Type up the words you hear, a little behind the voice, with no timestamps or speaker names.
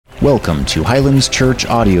Welcome to Highlands Church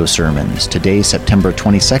Audio Sermons. Today, September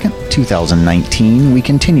 22nd, 2019, we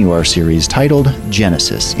continue our series titled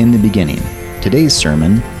Genesis in the Beginning. Today's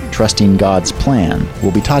sermon, Trusting God's Plan,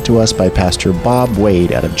 will be taught to us by Pastor Bob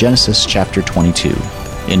Wade out of Genesis chapter 22.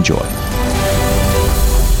 Enjoy.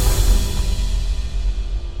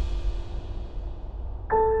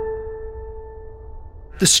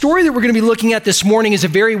 The story that we're going to be looking at this morning is a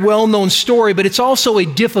very well-known story, but it's also a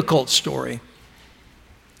difficult story.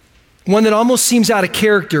 One that almost seems out of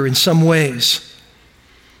character in some ways.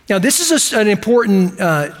 Now, this is an important,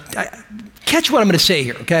 catch what I'm going to say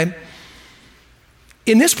here, okay?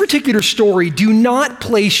 In this particular story, do not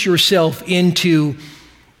place yourself into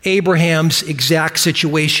Abraham's exact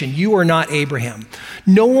situation. You are not Abraham.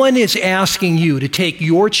 No one is asking you to take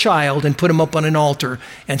your child and put him up on an altar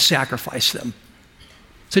and sacrifice them.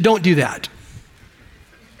 So don't do that.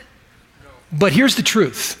 But here's the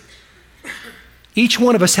truth. Each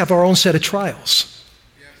one of us have our own set of trials.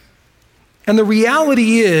 And the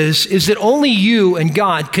reality is that only you and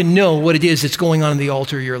God can know what it is that's going on in the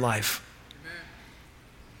altar of your life.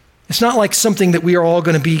 It's not like something that we are all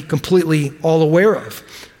going to be completely all aware of.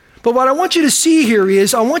 But what I want you to see here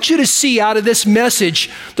is, I want you to see out of this message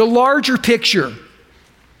the larger picture.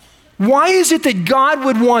 Why is it that God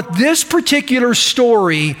would want this particular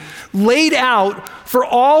story laid out for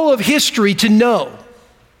all of history to know?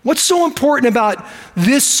 What's so important about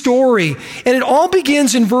this story? And it all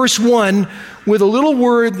begins in verse 1 with a little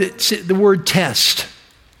word, that's the word test.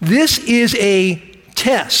 This is a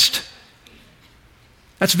test.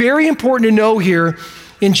 That's very important to know here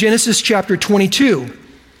in Genesis chapter 22.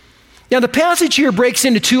 Now, the passage here breaks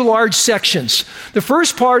into two large sections. The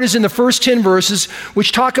first part is in the first 10 verses,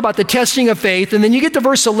 which talk about the testing of faith. And then you get to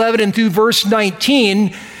verse 11 and through verse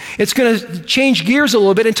 19, it's going to change gears a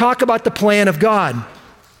little bit and talk about the plan of God.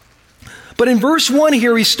 But in verse 1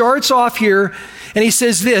 here, he starts off here and he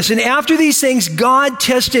says this, "And after these things, God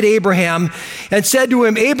tested Abraham and said to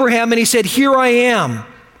him, 'Abraham,' and he said, 'Here I am.'"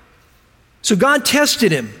 So God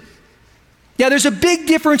tested him. Now, there's a big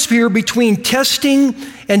difference here between testing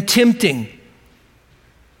and tempting.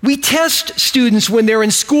 We test students when they're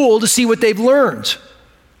in school to see what they've learned.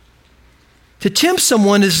 To tempt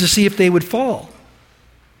someone is to see if they would fall.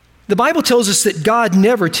 The Bible tells us that God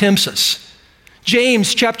never tempts us.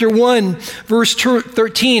 James chapter 1, verse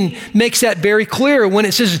 13 makes that very clear when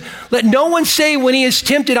it says, "Let no one say when he is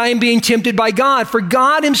tempted, I am being tempted by God. For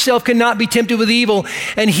God himself cannot be tempted with evil,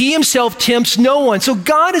 and he himself tempts no one." So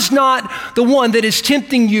God is not the one that is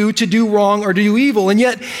tempting you to do wrong or to do evil. And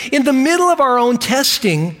yet, in the middle of our own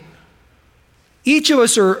testing, each of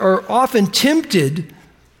us are often tempted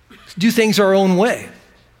to do things our own way,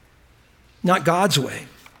 not God's way.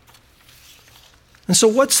 And so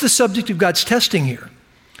what's the subject of God's testing here?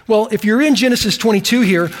 Well, if you're in Genesis 22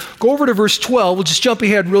 here, go over to verse 12. We'll just jump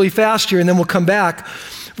ahead really fast here and then we'll come back.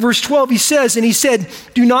 Verse 12, he says, "And he said,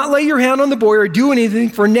 'Do not lay your hand on the boy or do anything,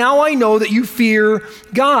 for now I know that you fear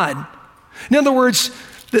God.'" In other words,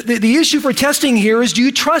 the issue for testing here is, do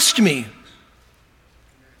you trust me?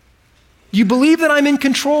 Do you believe that I'm in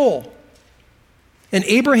control? And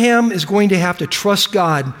Abraham is going to have to trust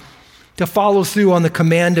God to follow through on the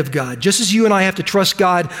command of God, just as you and I have to trust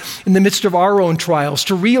God in the midst of our own trials,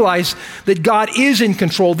 to realize that God is in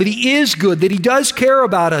control, that he is good, that he does care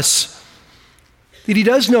about us, that he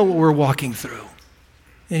does know what we're walking through,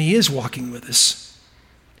 and he is walking with us.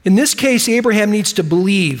 In this case, Abraham needs to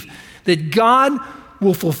believe that God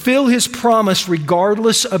will fulfill his promise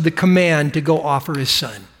regardless of the command to go offer his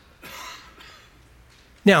son.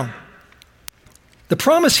 Now, the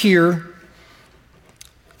promise here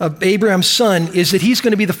of Abraham's son is that he's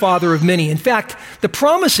going to be the father of many. In fact, the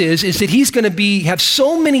promise is that he's going to have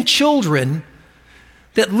so many children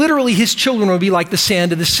that literally his children will be like the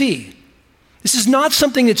sand of the sea. This is not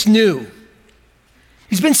something that's new.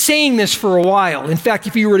 He's been saying this for a while. In fact,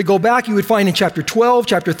 if you were to go back, you would find in chapter 12,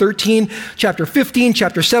 chapter 13, chapter 15,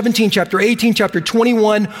 chapter 17, chapter 18, chapter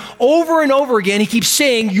 21, over and over again, he keeps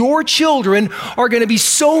saying, your children are going to be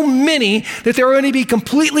so many that they're going to be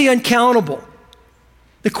completely uncountable.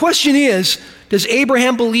 The question is, does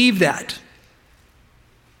Abraham believe that?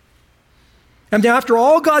 And after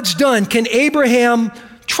all God's done, can Abraham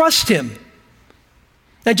trust him?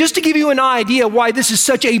 Now, just to give you an idea why this is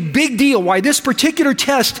such a big deal, why this particular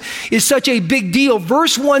test is such a big deal,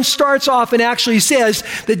 verse 1 starts off and actually says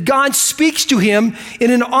that God speaks to him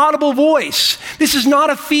in an audible voice. This is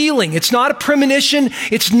not a feeling. It's not a premonition.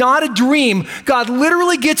 It's not a dream. God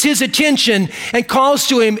literally gets his attention and calls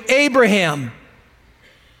to him, "Abraham,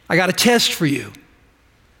 I got a test for you."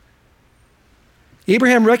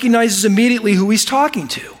 Abraham recognizes immediately who he's talking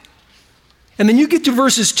to. And then you get to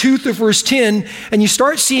verses 2 through verse 10, and you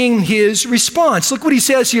start seeing his response. Look what he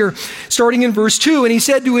says here, starting in verse 2. And he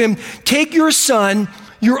said to him, "Take your son,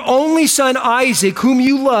 your only son Isaac, whom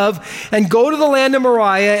you love, and go to the land of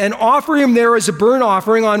Moriah and offer him there as a burnt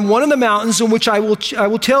offering on one of the mountains in which I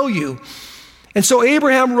will tell you." And so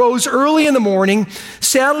Abraham rose early in the morning,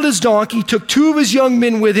 saddled his donkey, took 2 of his young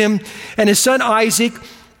men with him, and his son Isaac,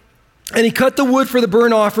 and he cut the wood for the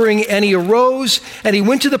burnt offering, and he arose, and he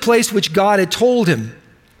went to the place which God had told him.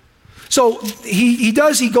 So he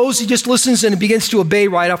goes, he just listens and begins to obey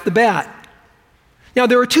right off the bat. Now,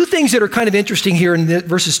 there are 2 things that are kind of interesting here in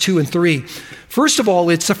verses 2 and 3. First of all,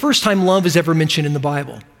 it's the first time love is ever mentioned in the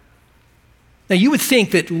Bible. Now, you would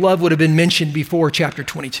think that love would have been mentioned before chapter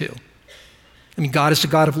 22. I mean, God is the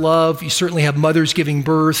God of love. You certainly have mothers giving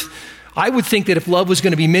birth. I would think that if love was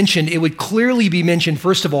going to be mentioned, it would clearly be mentioned,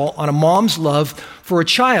 first of all, on a mom's love for a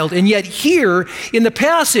child. And yet here, in the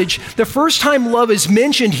passage, the first time love is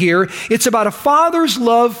mentioned here, it's about a father's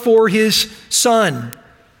love for his son.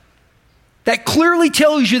 That clearly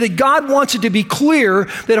tells you that God wants it to be clear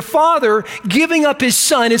that a father giving up his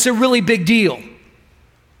son is a really big deal.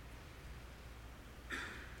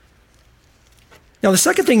 Now, the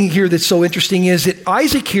second thing here that's so interesting is that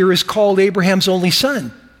Isaac here is called Abraham's only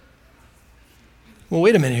son. Well,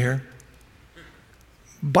 wait a minute here.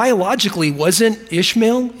 Biologically, wasn't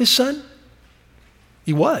Ishmael his son?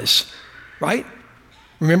 He was, right?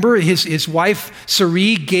 Remember, his wife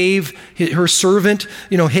Sarai gave her servant,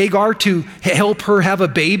 Hagar, to help her have a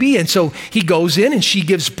baby. And so he goes in and she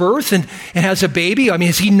gives birth and has a baby. I mean,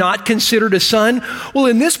 is he not considered a son? Well,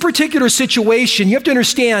 in this particular situation, you have to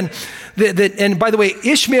understand that, and by the way,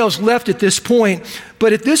 Ishmael's left at this point.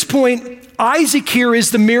 But at this point, Isaac here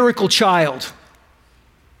is the miracle child.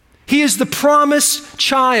 He is the promised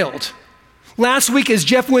child. Last week, as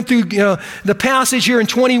Jeff went through the passage here in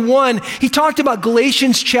 21, he talked about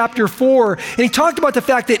Galatians chapter 4, and he talked about the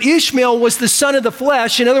fact that Ishmael was the son of the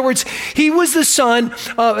flesh. In other words, he was the son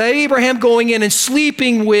of Abraham going in and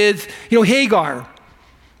sleeping with Hagar.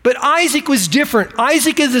 But Isaac was different.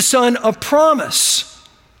 Isaac is the son of promise.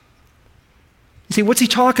 You see, what's he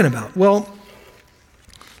talking about? Well,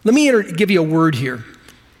 let me give you a word here.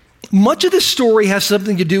 Much of this story has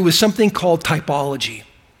something to do with something called typology.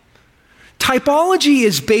 Typology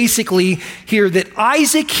is basically here that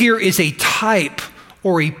Isaac here is a type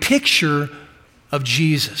or a picture of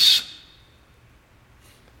Jesus.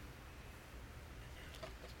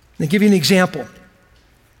 I'll give you an example.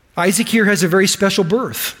 Isaac here has a very special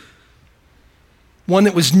birth, one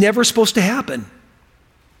that was never supposed to happen.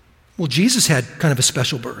 Well, Jesus had kind of a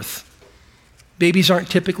special birth. Babies aren't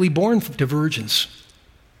typically born to virgins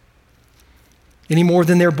any more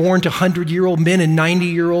than they're born to 100-year-old men and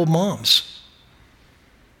 90-year-old moms.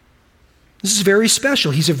 This is very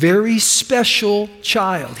special. He's a very special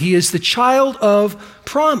child. He is the child of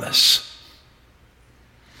promise.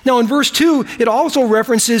 Now, in verse 2, it also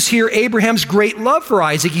references here Abraham's great love for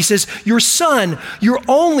Isaac. He says, your son, your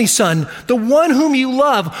only son, the one whom you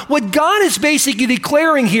love. What God is basically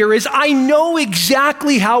declaring here is, I know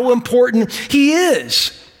exactly how important he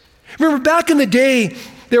is. Remember, back in the day,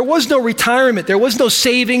 there was no retirement. There was no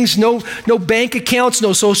savings, no bank accounts,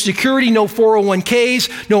 no Social Security, no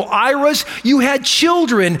 401ks, no IRAs. You had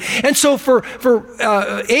children. And so for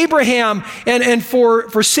Abraham and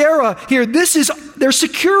for Sarah here, this is their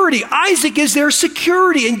security. Isaac is their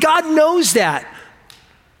security, and God knows that.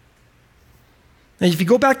 And if you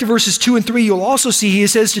go back to verses 2 and 3, you'll also see he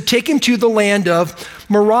says to take him to the land of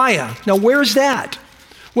Moriah. Now, where's that?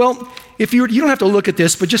 Well, if you don't have to look at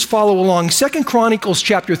this, but just follow along. 2 Chronicles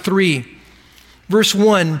chapter 3, verse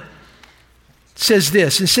 1 says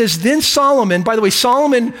this. It says, then Solomon, by the way,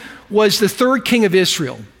 Solomon was the third king of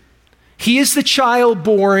Israel. He is the child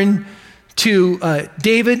born to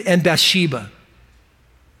David and Bathsheba,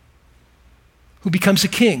 who becomes a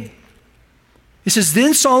king. It says,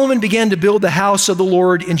 then Solomon began to build the house of the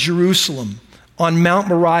Lord in Jerusalem on Mount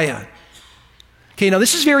Moriah. Okay, now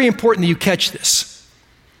this is very important that you catch this.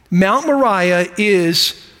 Mount Moriah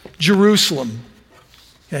is Jerusalem,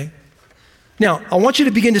 okay? Now, I want you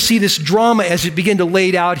to begin to see this drama as it begin to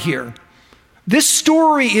lay out here. This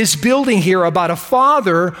story is building here about a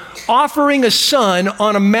father offering a son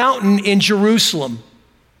on a mountain in Jerusalem.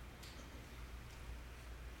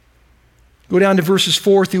 Go down to verses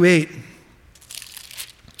 4 through 8.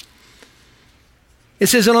 It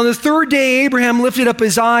says, and on the third day, Abraham lifted up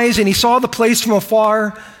his eyes and he saw the place from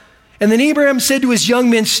afar. And then Abraham said to his young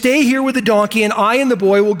men, stay here with the donkey, and I and the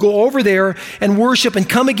boy will go over there and worship and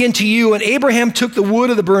come again to you. And Abraham took the wood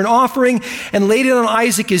of the burnt offering and laid it on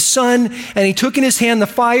Isaac his son, and he took in his hand the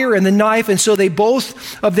fire and the knife, and so they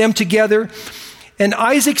both of them together. And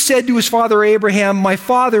Isaac said to his father Abraham, my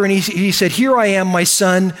father, and he said, here I am, my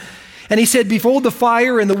son. And he said, behold the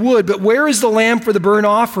fire and the wood, but where is the lamb for the burnt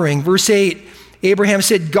offering? Verse 8, Abraham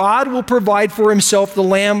said, God will provide for himself the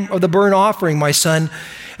lamb of the burnt offering, my son.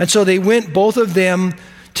 And so they went, both of them,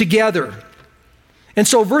 together. And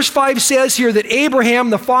so verse 5 says here that Abraham,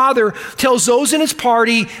 the father, tells those in his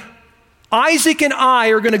party, Isaac and I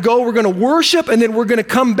are going to go, we're going to worship, and then we're going to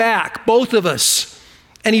come back, both of us.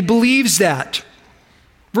 And he believes that.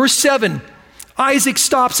 Verse 7, Isaac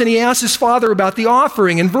stops and he asks his father about the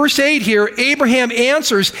offering. In verse 8 here, Abraham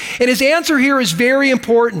answers, and his answer here is very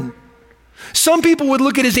important. Some people would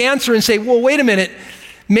look at his answer and say, well, wait a minute.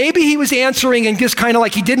 Maybe he was answering and just kind of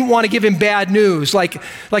like he didn't want to give him bad news, like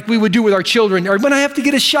we would do with our children. Are when I have to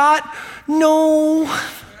get a shot? No,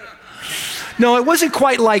 it wasn't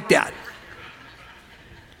quite like that.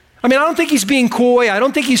 I mean, I don't think he's being coy. I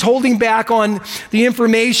don't think he's holding back on the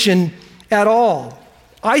information at all.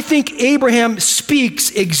 I think Abraham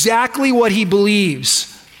speaks exactly what he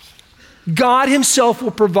believes. God himself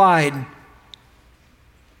will provide.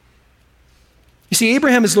 You see,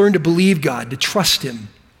 Abraham has learned to believe God, to trust him.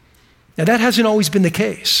 Now, that hasn't always been the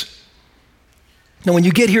case. Now, when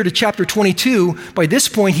you get here to chapter 22, by this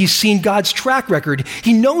point, he's seen God's track record.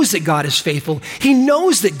 He knows that God is faithful. He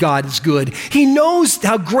knows that God is good. He knows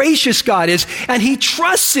how gracious God is, and he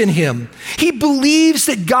trusts in him. He believes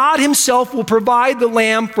that God himself will provide the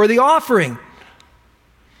lamb for the offering.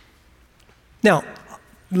 Now,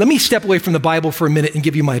 let me step away from the Bible for a minute and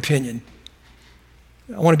give you my opinion.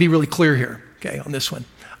 I want to be really clear here, okay, on this one.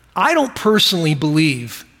 I don't personally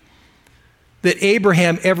believe that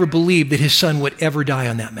Abraham ever believed that his son would ever die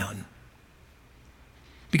on that mountain.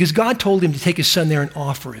 Because God told him to take his son there and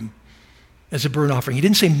offer him as a burnt offering. He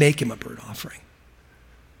didn't say make him a burnt offering.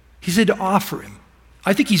 He said to offer him.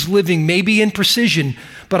 I think he's living maybe in precision,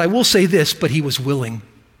 but I will say this, but he was willing.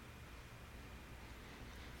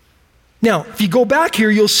 Now, if you go back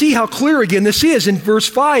here, you'll see how clear again this is. In verse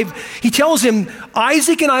 5, he tells him,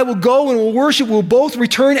 Isaac and I will go and we'll worship, we'll both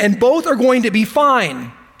return, and both are going to be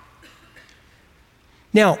fine.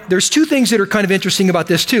 Now, there's two things that are kind of interesting about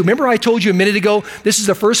this too. Remember I told you a minute ago, this is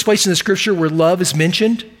the first place in the scripture where love is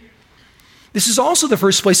mentioned? This is also the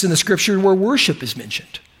first place in the scripture where worship is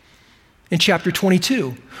mentioned. In chapter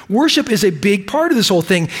 22. Worship is a big part of this whole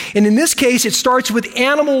thing. And in this case, it starts with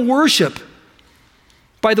animal worship.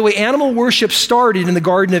 By the way, animal worship started in the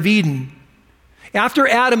Garden of Eden. After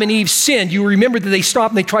Adam and Eve sinned, you remember that they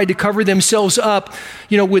stopped and they tried to cover themselves up,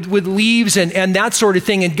 with leaves and that sort of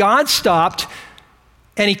thing. And God stopped.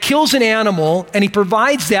 And he kills an animal, and he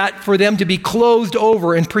provides that for them to be clothed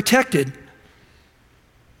over and protected.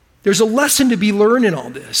 There's a lesson to be learned in all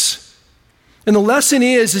this. And the lesson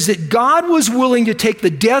is that God was willing to take the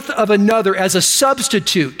death of another as a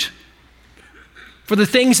substitute for the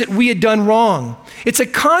things that we had done wrong. It's a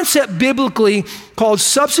concept biblically called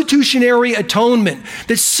substitutionary atonement,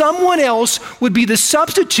 that someone else would be the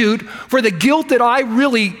substitute for the guilt that I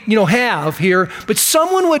really, have here, but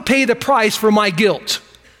someone would pay the price for my guilt.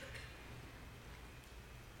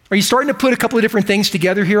 Are you starting to put a couple of different things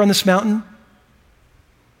together here on this mountain?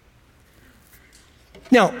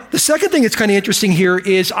 Now, the second thing that's kind of interesting here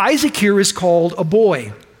is Isaac here is called a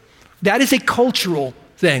boy. That is a cultural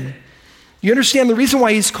thing. You understand the reason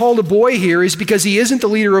why he's called a boy here is because he isn't the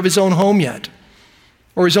leader of his own home yet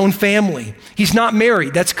or his own family. He's not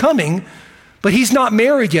married. That's coming, but he's not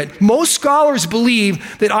married yet. Most scholars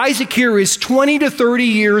believe that Isaac here is 20 to 30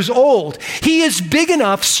 years old. He is big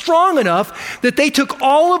enough, strong enough that they took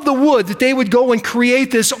all of the wood that they would go and create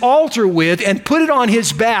this altar with and put it on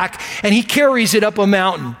his back, and he carries it up a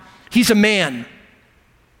mountain. He's a man.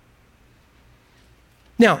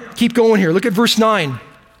 Now, keep going here. Look at verse 9.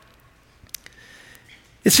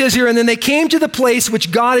 It says here, and then they came to the place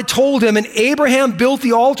which God had told him, and Abraham built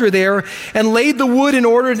the altar there and laid the wood in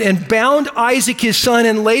order and bound Isaac his son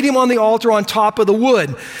and laid him on the altar on top of the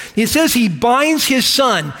wood. It says he binds his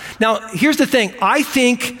son. Now, here's the thing. I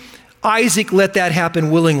think Isaac let that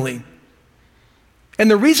happen willingly.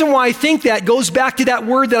 And the reason why I think that goes back to that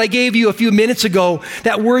word that I gave you a few minutes ago,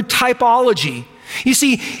 that word typology. You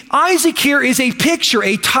see, Isaac here is a picture,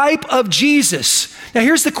 a type of Jesus. Now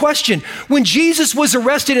here's the question. When Jesus was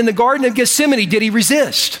arrested in the Garden of Gethsemane, did he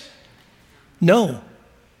resist? No.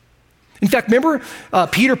 In fact, remember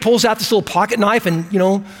Peter pulls out this little pocket knife and,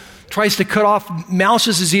 tries to cut off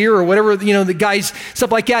Mouse's ear or whatever, the guy's,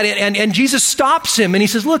 stuff like that. And Jesus stops him and he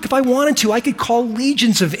says, look, if I wanted to, I could call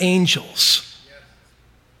legions of angels.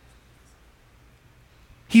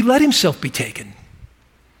 He let himself be taken.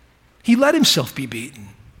 He let himself be beaten.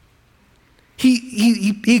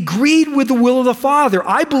 He agreed with the will of the Father.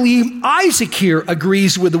 I believe Isaac here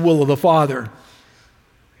agrees with the will of the Father.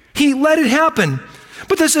 He let it happen.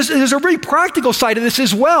 But there's a very practical side of this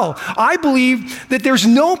as well. I believe that there's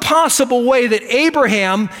no possible way that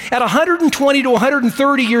Abraham at 120 to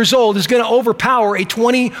 130 years old is going to overpower a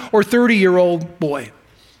 20 or 30-year-old boy.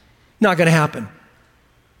 Not going to happen.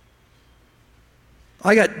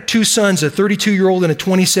 I got two sons, a 32-year-old and a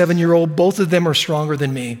 27-year-old. Both of them are stronger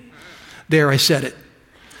than me. There, I said it.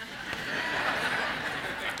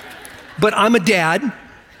 But I'm a dad,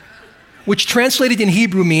 which translated in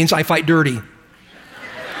Hebrew means I fight dirty.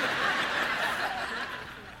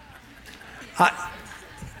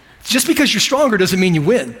 Just because you're stronger doesn't mean you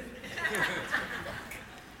win.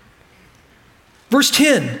 Verse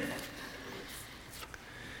 10,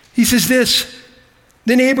 he says this,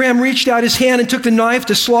 then Abraham reached out his hand and took the knife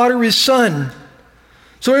to slaughter his son.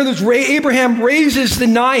 So in other words, Abraham raises the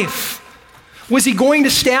knife. Was he going to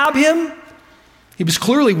stab him? He was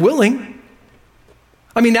clearly willing.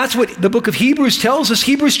 I mean, that's what the book of Hebrews tells us.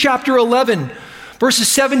 Hebrews chapter 11, verses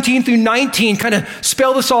 17 through 19 kind of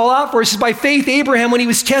spell this all out for us. By faith, Abraham, when he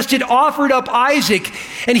was tested, offered up Isaac,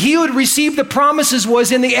 and he who had received the promises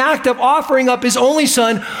was in the act of offering up his only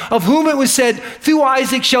son, of whom it was said, through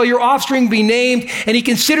Isaac shall your offspring be named. And he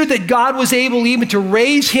considered that God was able even to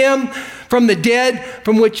raise him from the dead,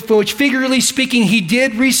 from which figuratively speaking, he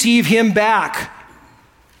did receive him back.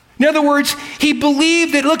 In other words, he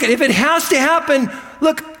believed that, look, if it has to happen,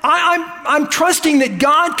 look, I'm trusting that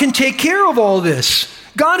God can take care of all this.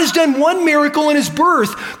 God has done one miracle in his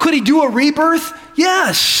birth. Could he do a rebirth?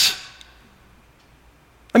 Yes.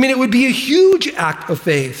 I mean, it would be a huge act of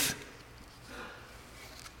faith.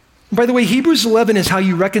 And by the way, Hebrews 11 is how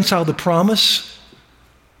you reconcile the promise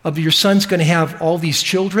of your son's going to have all these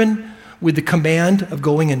children with the command of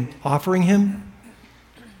going and offering him,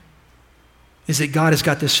 is that God has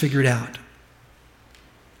got this figured out.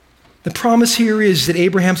 The promise here is that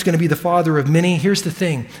Abraham's going to be the father of many. Here's the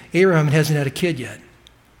thing. Abraham hasn't had a kid yet.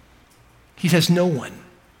 He has no one.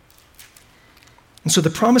 And so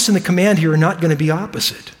the promise and the command here are not going to be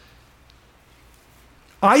opposite.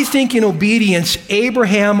 I think in obedience,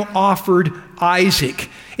 Abraham offered Isaac.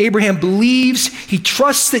 Abraham believes, he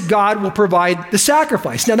trusts that God will provide the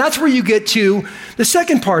sacrifice. Now that's where you get to the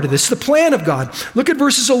second part of this, the plan of God. Look at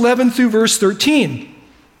verses 11 through verse 13.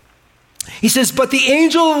 He says, but the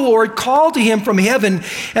angel of the Lord called to him from heaven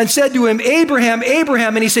and said to him, Abraham,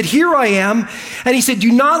 Abraham. And he said, here I am. And he said,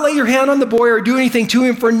 do not lay your hand on the boy or do anything to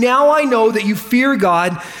him, for now I know that you fear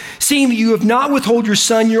God, seeing that you have not withheld your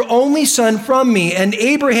son, your only son, from me. And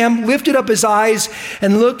Abraham lifted up his eyes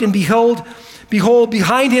and looked, and behold,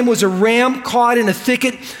 behind him was a ram caught in a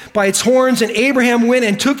thicket by its horns. And Abraham went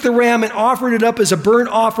and took the ram and offered it up as a burnt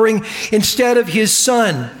offering instead of his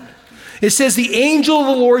son. It says the angel of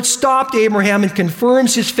the Lord stopped Abraham and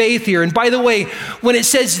confirms his faith here. And by the way, when it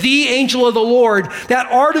says the angel of the Lord, that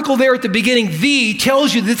article there at the beginning, the,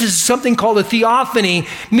 tells you this is something called a theophany,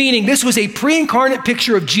 meaning this was a pre-incarnate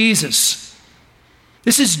picture of Jesus.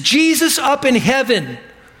 This is Jesus up in heaven,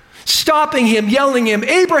 stopping him, yelling him,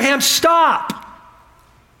 Abraham, stop!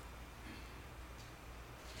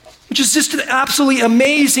 Which is just an absolutely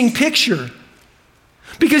amazing picture.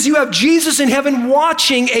 Because you have Jesus in heaven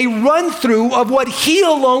watching a run-through of what he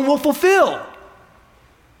alone will fulfill.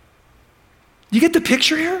 You get the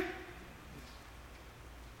picture here?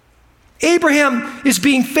 Abraham is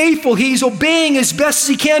being faithful. He's obeying as best as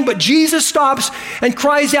he can, but Jesus stops and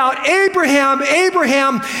cries out, Abraham,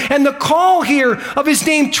 Abraham. And the call here of his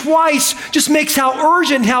name twice just makes how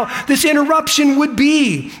urgent, how this interruption would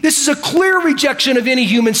be. This is a clear rejection of any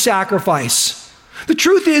human sacrifice. The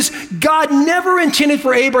truth is, God never intended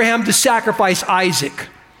for Abraham to sacrifice Isaac.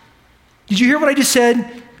 Did you hear what I just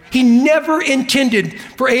said? He never intended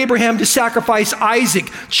for Abraham to sacrifice Isaac.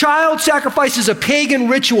 Child sacrifice is a pagan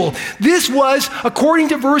ritual. This was, according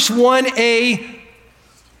to verse 1, a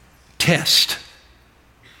test.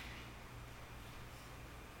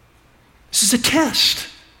 This is a test.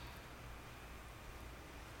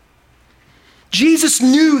 Jesus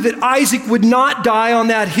knew that Isaac would not die on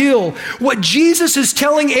that hill. What Jesus is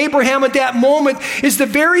telling Abraham at that moment is the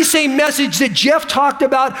very same message that Jeff talked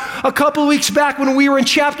about a couple of weeks back when we were in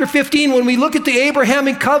chapter 15, when we look at the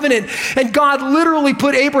Abrahamic covenant, and God literally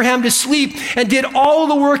put Abraham to sleep and did all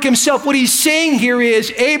the work himself. What he's saying here is,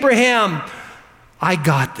 Abraham, I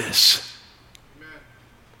got this.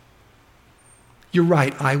 You're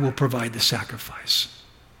right, I will provide the sacrifice.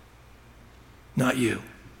 Not you.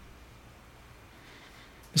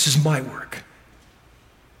 This is my work.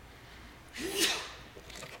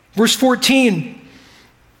 Verse 14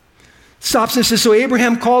 stops and says, so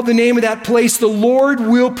Abraham called the name of that place, the Lord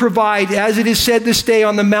will provide. As it is said this day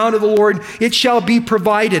on the mount of the Lord, it shall be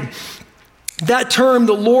provided. That term,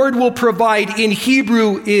 the Lord will provide, in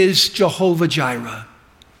Hebrew is Jehovah Jireh.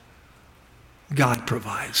 God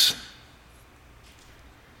provides.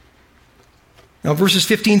 Now, verses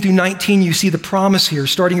 15 through 19, you see the promise here.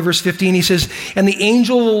 Starting in verse 15, he says, and the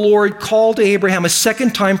angel of the Lord called to Abraham a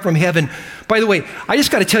second time from heaven. By the way, I just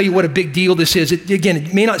got to tell you what a big deal this is.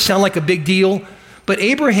 It may not sound like a big deal, but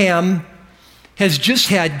Abraham has just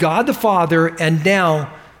had God the Father and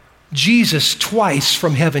now Jesus twice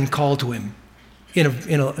from heaven called to him in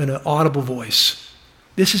an audible voice.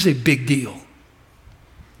 This is a big deal.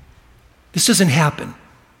 This doesn't happen.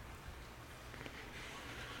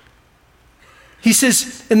 He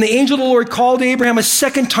says, and the angel of the Lord called Abraham a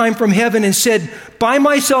second time from heaven and said, by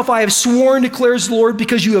myself I have sworn, declares the Lord,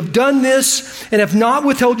 because you have done this and have not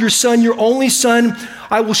withheld your son, your only son,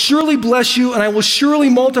 I will surely bless you and I will surely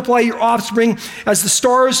multiply your offspring as the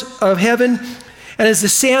stars of heaven and as the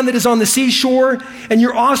sand that is on the seashore, and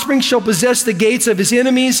your offspring shall possess the gates of his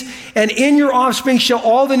enemies, and in your offspring shall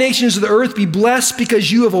all the nations of the earth be blessed,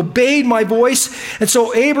 because you have obeyed my voice. And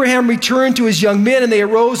so Abraham returned to his young men, and they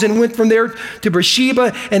arose and went from there to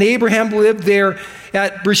Beersheba, and Abraham lived there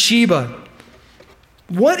at Beersheba.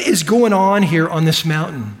 What is going on here on this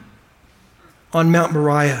mountain, on Mount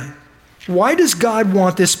Moriah? Why does God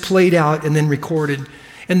want this played out and then recorded?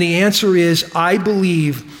 And the answer is, I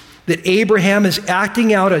believe that Abraham is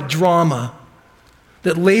acting out a drama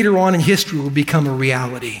that later on in history will become a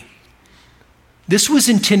reality. This was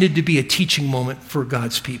intended to be a teaching moment for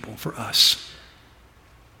God's people, for us.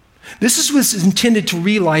 This was intended to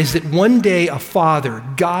realize that one day a father,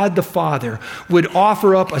 God the Father, would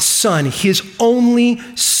offer up a son, his only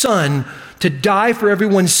son, to die for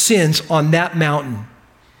everyone's sins on that mountain.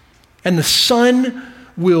 And the son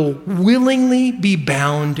will willingly be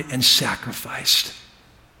bound and sacrificed.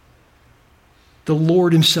 The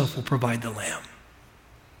Lord himself will provide the lamb.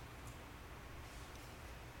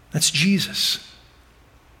 That's Jesus.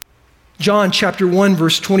 John chapter 1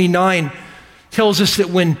 verse 29 tells us that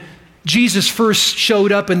when Jesus first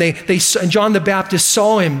showed up and and John the Baptist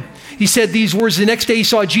saw him, he said these words. The next day he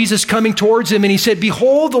saw Jesus coming towards him and he said,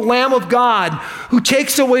 behold the Lamb of God who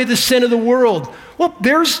takes away the sin of the world. Well,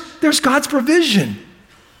 there's God's provision.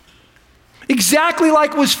 Exactly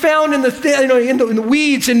like was found in the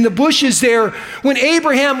weeds and the bushes there. When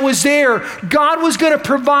Abraham was there, God was going to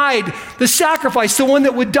provide the sacrifice, the one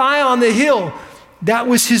that would die on the hill. That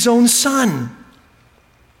was his own son.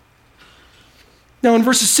 Now in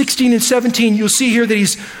verses 16 and 17, you'll see here that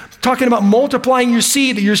he's talking about multiplying your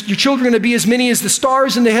seed, that your children are going to be as many as the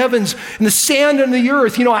stars in the heavens and the sand on the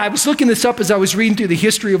earth. You know, I was looking this up as I was reading through the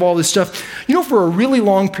history of all this stuff. You know, for a really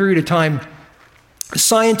long period of time,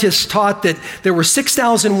 scientists taught that there were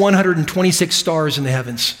 6,126 stars in the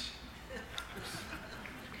heavens.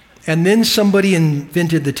 And then somebody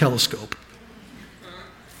invented the telescope.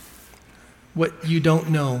 What you don't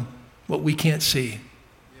know, what we can't see.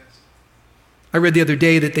 I read the other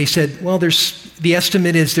day that they said, well, the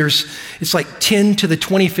estimate is it's like 10 to the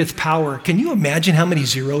 25th power. Can you imagine how many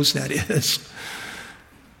zeros that is?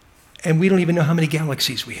 And we don't even know how many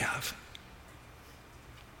galaxies we have.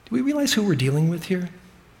 Do we realize who we're dealing with here?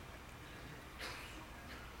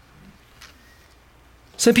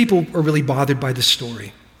 Some people are really bothered by this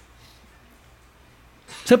story.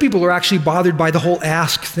 Some people are actually bothered by the whole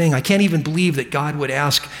ask thing. I can't even believe that God would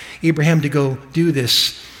ask Abraham to go do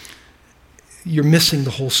this. You're missing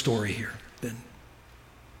the whole story here, then.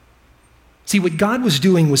 See, what God was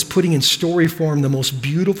doing was putting in story form the most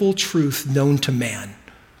beautiful truth known to man,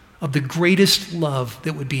 of the greatest love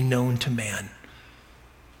that would be known to man.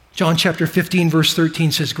 John chapter 15, verse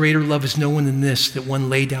 13 says, greater love is no one than this, that one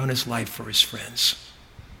lay down his life for his friends.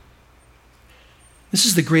 This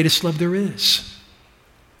is the greatest love there is.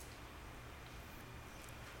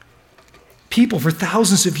 People for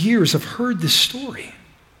thousands of years have heard this story.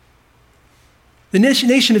 The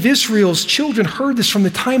nation of Israel's children heard this from the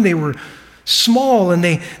time they were small, and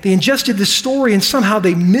they ingested this story and somehow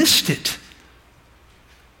they missed it.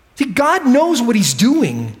 See, God knows what he's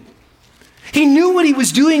doing. He knew what he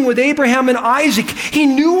was doing with Abraham and Isaac. He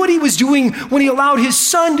knew what he was doing when he allowed his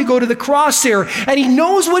son to go to the cross there. And he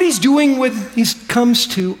knows what he's doing when he comes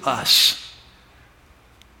to us.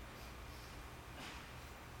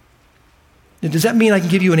 Now, does that mean I can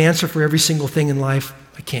give you an answer for every single thing in life?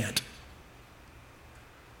 I can't.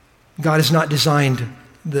 God has not designed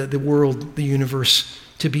the world, the universe,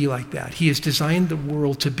 to be like that. He has designed the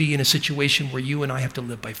world to be in a situation where you and I have to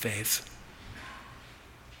live by faith,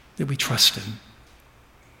 that we trust him.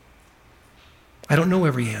 I don't know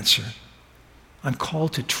every answer. I'm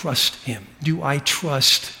called to trust him. Do I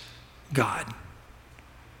trust God?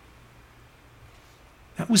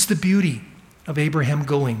 That was the beauty of Abraham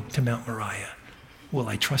going to Mount Moriah. Will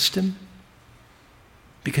I trust him?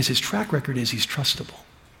 Because his track record is he's trustable.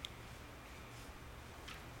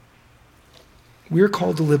 We're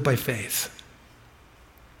called to live by faith.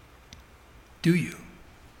 Do you?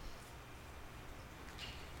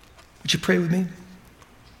 Would you pray with me?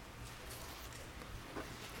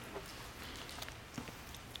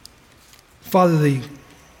 Father,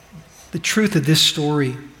 the truth of this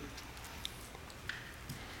story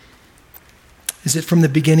is that from the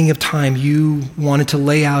beginning of time, you wanted to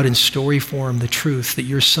lay out in story form the truth that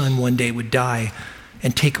your son one day would die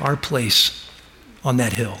and take our place on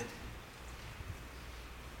that hill.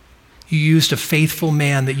 You used a faithful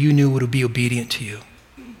man that you knew would be obedient to you.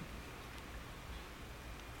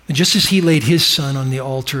 And just as he laid his son on the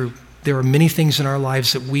altar, there are many things in our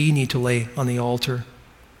lives that we need to lay on the altar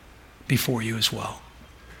before you as well.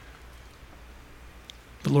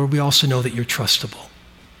 But Lord, we also know that you're trustable,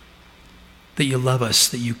 that you love us,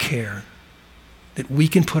 that you care, that we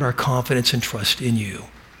can put our confidence and trust in you.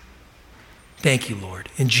 Thank you, Lord.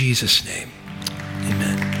 In Jesus' name,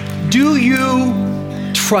 amen. Do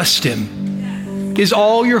you trust him? Is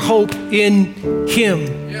all your hope in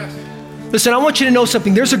him? Yes. Listen, I want you to know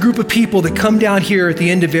something. There's a group of people that come down here at the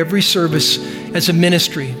end of every service as a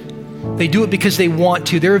ministry. They do it because they want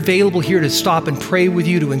to. They're available here to stop and pray with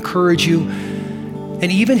you, to encourage you, and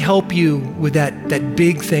even help you with that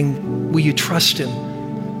big thing. Will you trust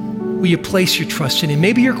him? Will you place your trust in him?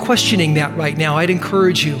 Maybe you're questioning that right now. I'd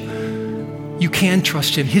encourage you. You can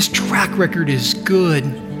trust him. His track record is good.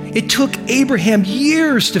 It took Abraham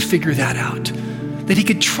years to figure that out, that he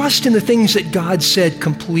could trust in the things that God said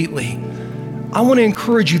completely. I want to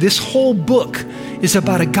encourage you. This whole book is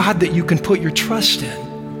about a God that you can put your trust in.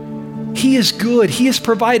 He is good. He has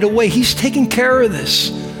provided a way. He's taking care of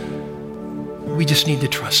this. We just need to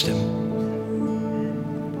trust him.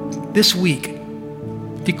 This week,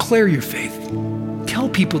 declare your faith. Tell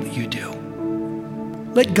people that you do.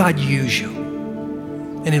 Let God use you,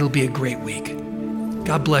 and it'll be a great week.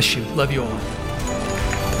 God bless you. Love you all.